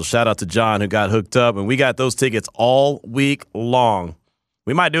 11th. So shout out to John, who got hooked up, and we got those tickets all week long.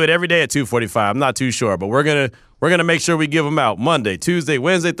 We might do it every day at 2:45. I'm not too sure, but we're gonna make sure we give them out Monday, Tuesday,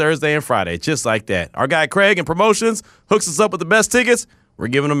 Wednesday, Thursday, and Friday, just like that. Our guy Craig in promotions hooks us up with the best tickets. We're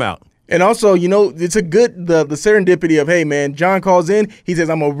giving them out. And also, it's a good the serendipity of, hey man, John calls in. He says,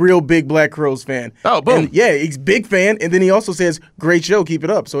 I'm a real big Black Crowes fan. Oh, boom! And yeah, he's a big fan, and then he also says, great show, keep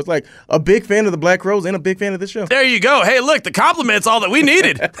it up. So it's like a big fan of the Black Crowes and a big fan of this show. There you go. Hey, look, the compliment's all that we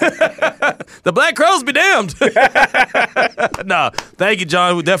needed. The Black Crowes be damned. No, thank you,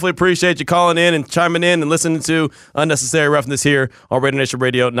 John. We definitely appreciate you calling in and chiming in and listening to Unnecessary Roughness here on Raider Nation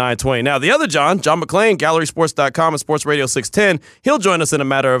Radio 920. Now, the other John McClain, GallerySports.com and Sports Radio 610, he'll join us in a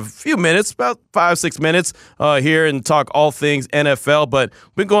matter of a few minutes, about 5-6 minutes here, and talk all things NFL. But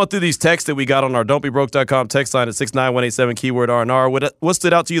we've been going through these texts that we got on our don'tbebroke.com text line at 69187, keyword R&R. What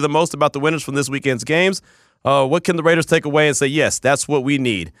stood out to you the most about the winners from this weekend's games? What can the Raiders take away and say, yes, that's what we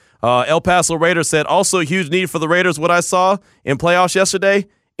need? El Paso Raiders said, also a huge need for the Raiders, what I saw in playoffs yesterday,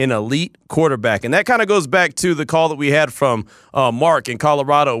 an elite quarterback. And that kind of goes back to the call that we had from Mark in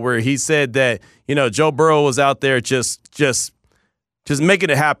Colorado, where he said that, Joe Burrow was out there just making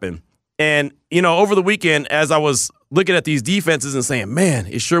it happen. And, over the weekend, as I was looking at these defenses and saying, man,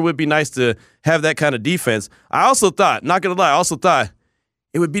 it sure would be nice to have that kind of defense, I also thought, not going to lie,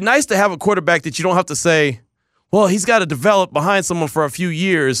 it would be nice to have a quarterback that you don't have to say, well, he's got to develop behind someone for a few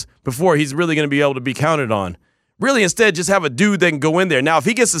years before he's really going to be able to be counted on. Really, instead, just have a dude that can go in there. Now, if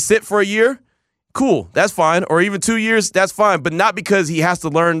he gets to sit for a year, cool, that's fine. Or even 2 years, that's fine. But not because he has to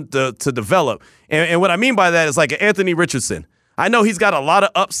learn to develop. And what I mean by that is like Anthony Richardson. I know he's got a lot of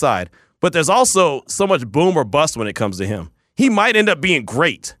upside, but there's also so much boom or bust when it comes to him. He might end up being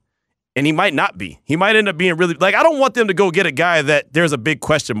great, and he might not be. He might end up being really – I don't want them to go get a guy that there's a big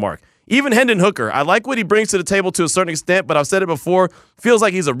question mark. Even Hendon Hooker, I like what he brings to the table to a certain extent, but I've said it before, feels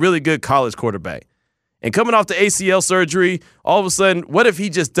like he's a really good college quarterback. And coming off the ACL surgery, all of a sudden, what if he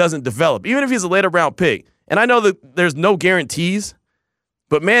just doesn't develop? Even if he's a later round pick. And I know that there's no guarantees,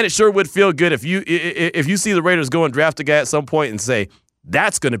 but man, it sure would feel good if you see the Raiders go and draft a guy at some point and say,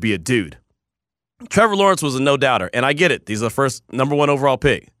 that's going to be a dude. Trevor Lawrence was a no-doubter, and I get it. He's the first number 1 overall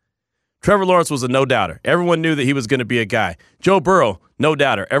pick. Trevor Lawrence was a no-doubter. Everyone knew that he was going to be a guy. Joe Burrow,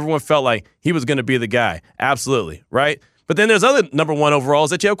 no-doubter. Everyone felt like he was going to be the guy. Absolutely, right? But then there's other number 1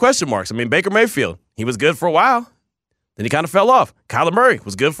 overalls that you have question marks. I mean, Baker Mayfield, he was good for a while. Then he kind of fell off. Kyler Murray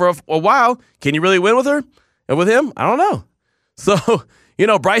was good for a while. Can you really win with her? And with him? I don't know. So,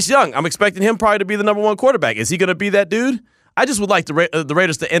 Bryce Young, I'm expecting him probably to be the number 1 quarterback. Is he going to be that dude? I just would like the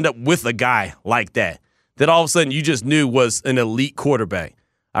Raiders to end up with a guy like that all of a sudden you just knew was an elite quarterback.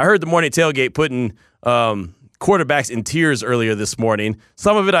 I heard the morning tailgate putting quarterbacks in tiers earlier this morning.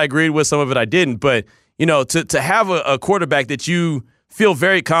 Some of it I agreed with, some of it I didn't. But, to have a quarterback that you feel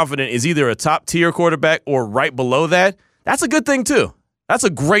very confident is either a top-tier quarterback or right below that, that's a good thing too. That's a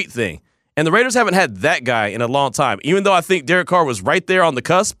great thing. And the Raiders haven't had that guy in a long time, even though I think Derek Carr was right there on the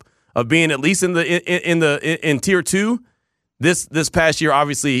cusp of being at least in tier 2. This past year,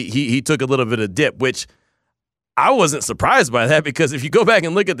 obviously, he took a little bit of dip, which I wasn't surprised by that, because if you go back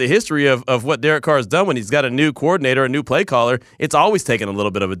and look at the history of what Derek Carr has done when he's got a new coordinator, a new play caller, it's always taken a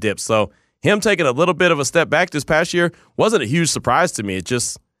little bit of a dip. So him taking a little bit of a step back this past year wasn't a huge surprise to me. It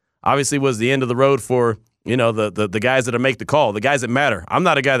just obviously was the end of the road for, the guys that make the call, the guys that matter. I'm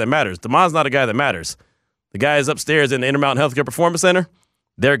not a guy that matters. Damon's not a guy that matters. The guys upstairs in the Intermountain Healthcare Performance Center,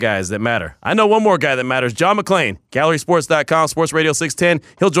 they're guys that matter. I know one more guy that matters, John McClain, GallerySports.com, Sports Radio 610.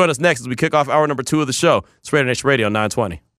 He'll join us next as we kick off hour number 2 of the show. It's Raider Nation Radio 920.